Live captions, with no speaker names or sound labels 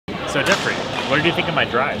So Jeffrey, what did you think of my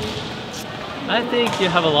drive? I think you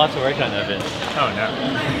have a lot to work on, Evan. Oh no.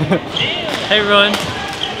 Hey everyone.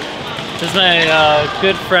 This is my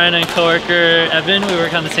good friend and coworker, Evan. We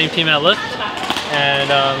work on the same team at Lyft.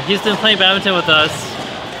 And he's been playing badminton with us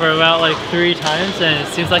for about like 3 times, and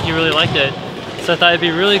it seems like he really liked it. So I thought it'd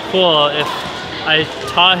be really cool if I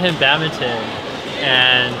taught him badminton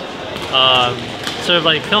and sort of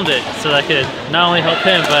like filmed it so that I could not only help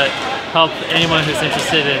him but help anyone who's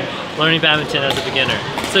interested in learning badminton as a beginner.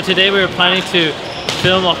 So today we were planning to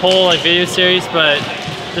film a whole like video series, but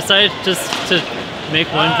decided just to make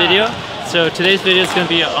one video. So today's video is going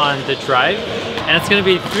to be on the drive, and it's going to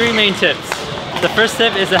be 3 main tips. The first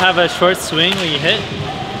tip is to have a short swing when you hit.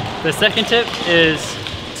 The second tip is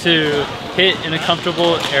to hit in a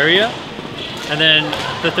comfortable area. And then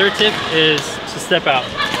the third tip is to step out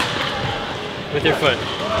with your foot.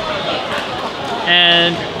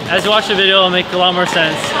 And as you watch the video, it'll make a lot more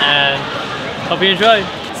sense, and hope you enjoy.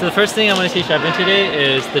 So the first thing I'm going to teach Evan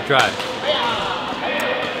today is the drive.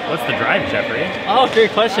 What's the drive, Jeffrey? Oh,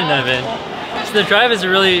 great question, Evan. So the drive is a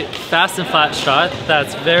really fast and flat shot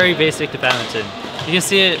that's very basic to badminton. You can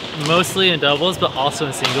see it mostly in doubles, but also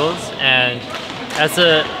in singles. And as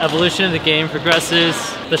the evolution of the game progresses,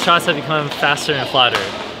 the shots have become faster and flatter.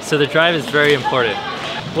 So the drive is very important.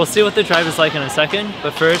 We'll see what the drive is like in a second,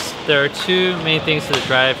 but first, there are 2 main things to the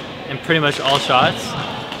drive in pretty much all shots.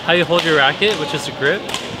 How you hold your racket, which is the grip,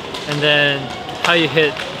 and then how you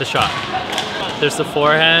hit the shot. There's the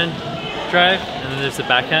forehand drive, and then there's the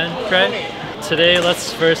backhand drive. Today,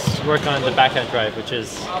 let's first work on the backhand drive, which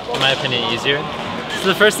is, in my opinion, easier. So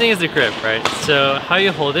the first thing is the grip, right? So how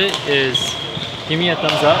you hold it is, give me a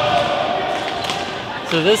thumbs up.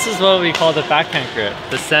 So this is what we call the backhand grip,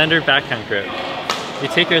 the standard backhand grip. You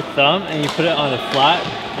take your thumb and you put it on the flat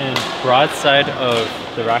and broad side of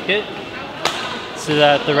the racket so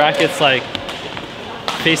that the racket's like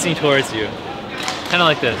facing towards you, kind of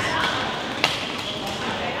like this.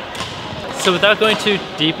 So without going too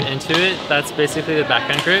deep into it, that's basically the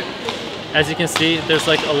backhand grip. As you can see, there's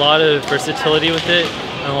like a lot of versatility with it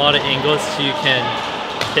and a lot of angles you can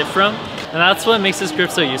hit from. And that's what makes this grip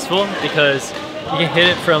so useful, because you can hit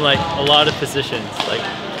it from like a lot of positions. Like,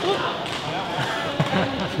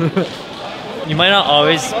 you might not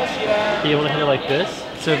always be able to hit it like this.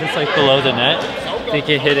 So if it's like below the net, you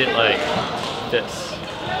can hit it like this.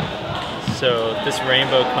 So this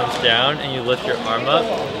rainbow comes down and you lift your arm up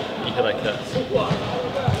and you hit like this.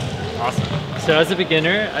 Awesome. So as a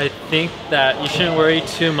beginner, I think that you shouldn't worry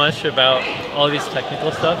too much about all these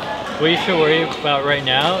technical stuff. What you should worry about right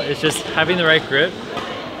now is just having the right grip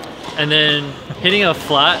and then hitting a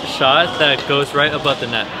flat shot that goes right above the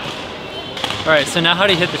net. Alright, so now how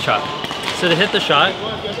do you hit the shot? So to hit the shot,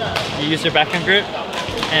 you use your backhand grip,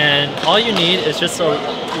 and all you need is just a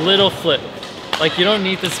little flip. Like, you don't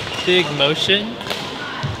need this big motion,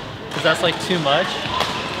 because that's like too much.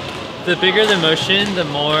 The bigger the motion, the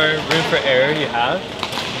more room for error you have.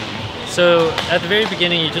 So at the very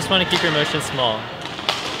beginning, you just want to keep your motion small.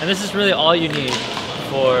 And this is really all you need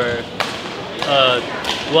for a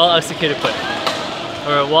well-executed push,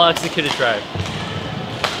 or a well-executed drive.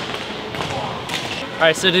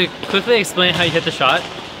 Alright, so to quickly explain how you hit the shot,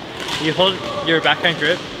 you hold your backhand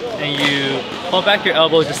grip and you pull back your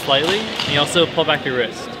elbow just slightly, and you also pull back your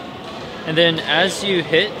wrist. And then as you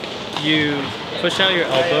hit, you push out your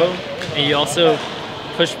elbow and you also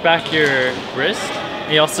push back your wrist,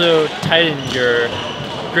 and you also tighten your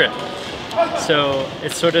grip. So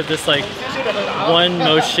it's sort of this like one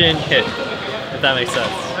motion hit, if that makes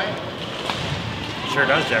sense. Sure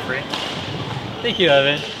does, Jeffrey. Thank you,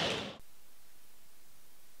 Evan.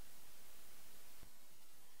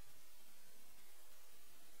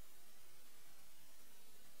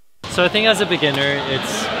 So I think as a beginner,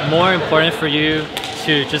 it's more important for you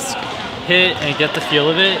to just hit and get the feel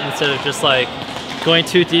of it instead of just like going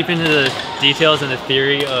too deep into the details and the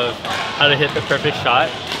theory of how to hit the perfect shot.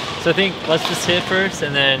 So I think let's just hit first,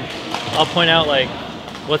 and then I'll point out like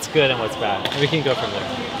what's good and what's bad, and we can go from there.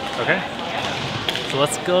 Okay. So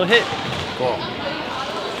let's go hit. Cool.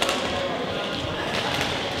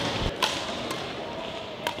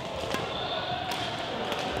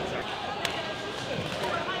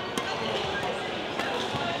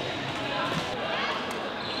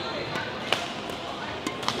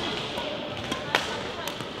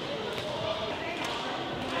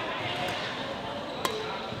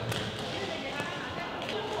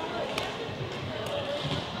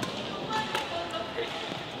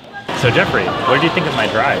 So Jeffrey, what did you think of my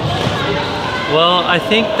drive? Well, I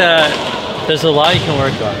think that there's a lot you can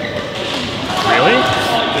work on. Really?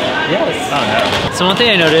 Yes. Oh no. So one thing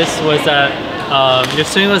I noticed was that Your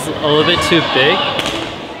swing was a little bit too big.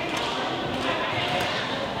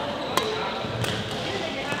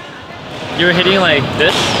 You were hitting like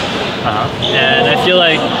this, and I feel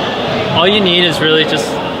like all you need is really just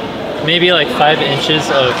maybe like 5 inches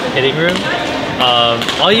of hitting room.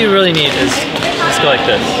 All you really need is just go like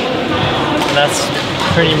this. And that's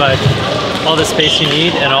pretty much all the space you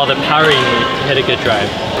need and all the power you need to hit a good drive.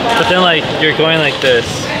 But then like you're going like this,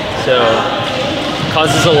 so it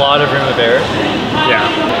causes a lot of room of error. Yeah.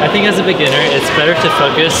 I think as a beginner, it's better to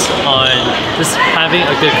focus on just having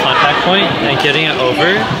a good contact point and getting it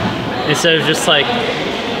over instead of just like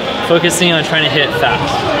focusing on trying to hit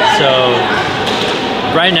fast. So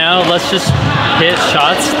right now, let's just hit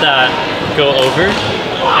shots that go over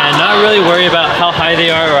and not really worry about how high they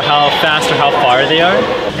are or how fast or how far they are,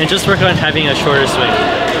 and just work on having a shorter swing.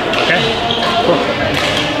 Okay, cool.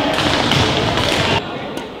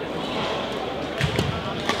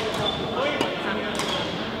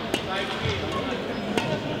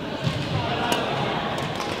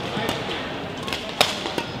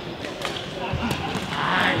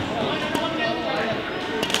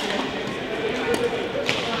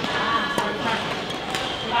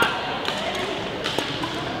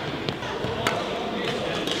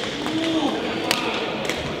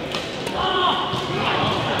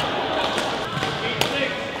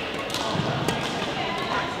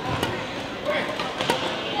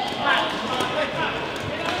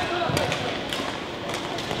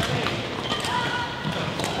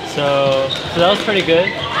 So that was pretty good.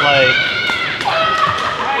 Like,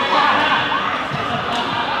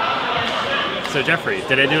 so Jeffrey,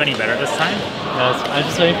 did I do any better this time? no, I'm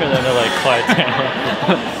just waiting for them to like quiet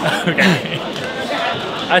down. Okay.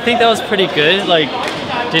 I think that was pretty good. Like,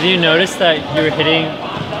 did you notice that you were hitting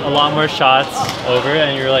a lot more shots over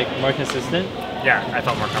and you were like more consistent? Yeah, I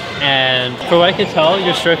felt more comfortable. And for what I could tell,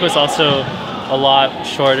 your stroke was also a lot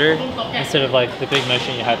shorter instead of like the big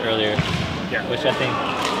motion you had earlier. Yeah. Which I think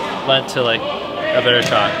led to like a better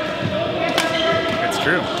shot. It's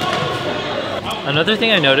true. Another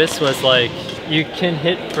thing I noticed was like you can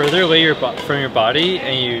hit further away from your body,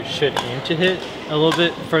 and you should aim to hit a little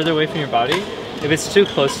bit further away from your body. If it's too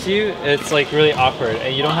close to you, it's like really awkward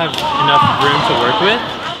and you don't have enough room to work with.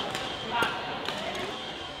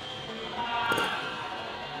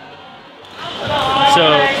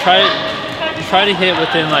 So try to hit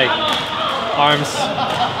within like arm's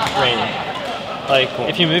range. Like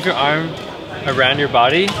if you move your arm around your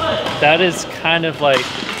body, that is kind of like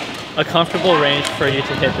a comfortable range for you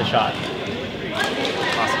to hit the shot.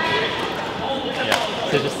 Awesome. Yeah.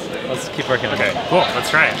 So just let's keep working on it. Okay, cool. Let's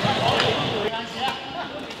try it.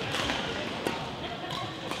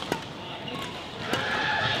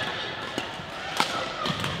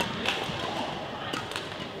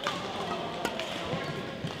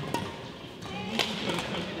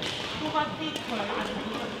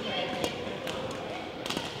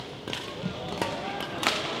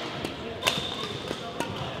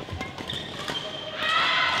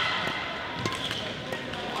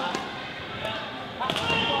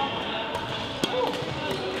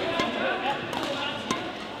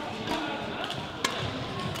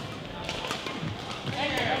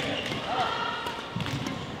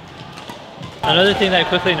 Another thing that I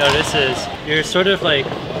quickly noticed is you're sort of like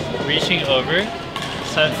reaching over,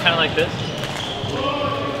 so it's kind of like this.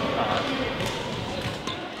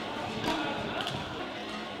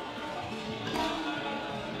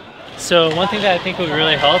 So one thing that I think would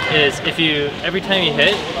really help is if you, every time you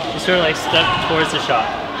hit, you sort of like step towards the shot.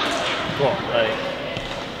 Cool. Like,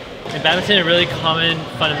 in badminton, a really common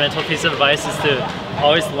fundamental piece of advice is to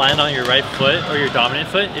always land on your right foot or your dominant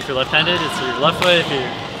foot. If you're left-handed, it's your left foot. If you're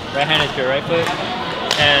right-handed, it's your right foot.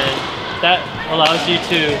 And that allows you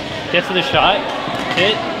to get to the shot,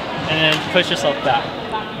 hit, and then push yourself back.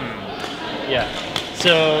 Yeah.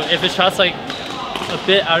 So if a shot's like a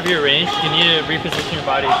bit out of your range, you need to reposition your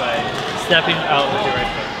body by stepping out with your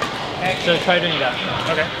right foot. So try doing that.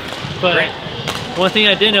 Okay. But great. One thing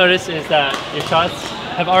I did notice is that your shots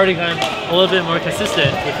have already gone a little bit more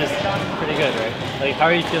consistent, which is pretty good, right? Like,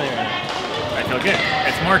 how are you feeling right now? I feel good.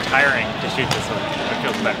 It's more tiring to shoot this way. It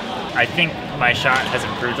feels better. I think my shot has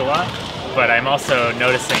improved a lot, but I'm also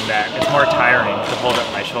noticing that it's more tiring to hold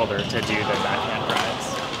up my shoulder to do the backhand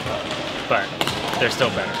drives. But they're still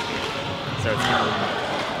better. So it's kind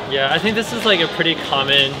of... Yeah, I think this is like a pretty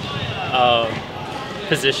common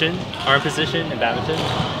position, arm position in badminton.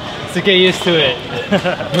 So get used to it.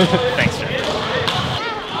 Thanks, Jeff.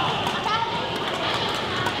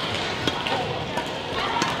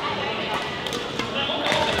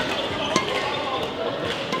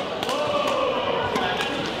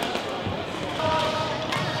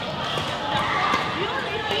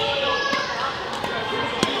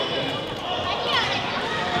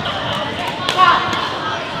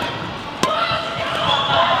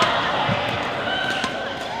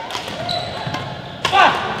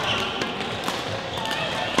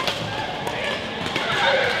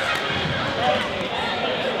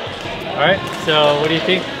 Alright, so what do you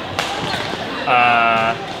think?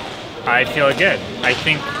 I feel good. I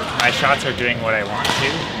think my shots are doing what I want to,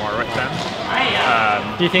 more with them.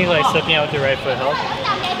 Do you think like stepping out with your right foot helps?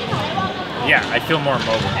 Yeah, I feel more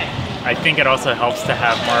mobile. I think it also helps to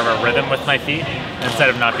have more of a rhythm with my feet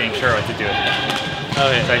instead of not being sure what to do with them.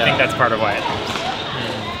 Okay, So I think that's part of why it helps.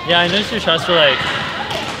 Yeah, I noticed your shots were like,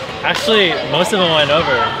 actually most of them went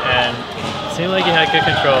over and it seemed like you had good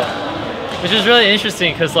control. Which is really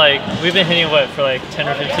interesting because like we've been hitting what for like 10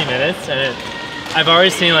 or 15 minutes and I've already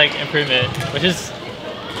seen like improvement, which is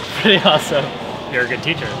pretty awesome. You're a good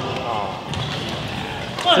teacher.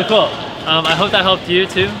 So cool. I hope that helped you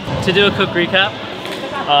too. To do a quick recap,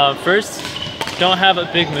 first, don't have a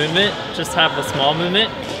big movement, just have a small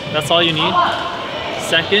movement. That's all you need.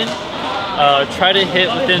 Second, try to hit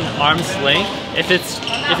within arm's length. If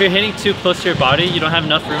you're hitting too close to your body, you don't have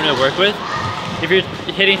enough room to work with. If you're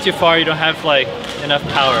hitting too far, you don't have like enough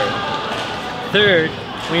power. Third,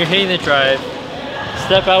 when you're hitting the drive,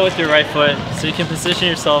 step out with your right foot so you can position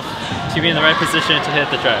yourself to be in the right position to hit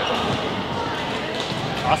the drive.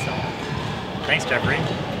 Awesome. Thanks, Jeffrey.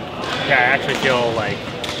 Yeah, I actually feel like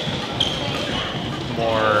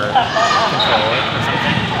more control or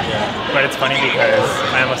something. Yeah. But it's funny because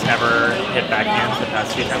I almost never hit backhands the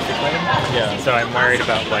past few times we played. Yeah. So I'm worried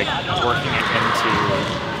about like working it into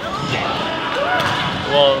game.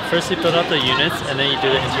 Well, first you build up the units and then you do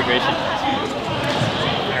the integration.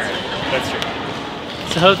 Alright, that's true.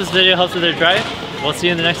 So I hope this video helps with their drive. We'll see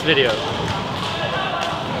you in the next video.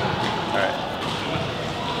 Alright.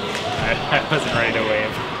 I wasn't ready to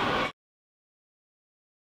wave.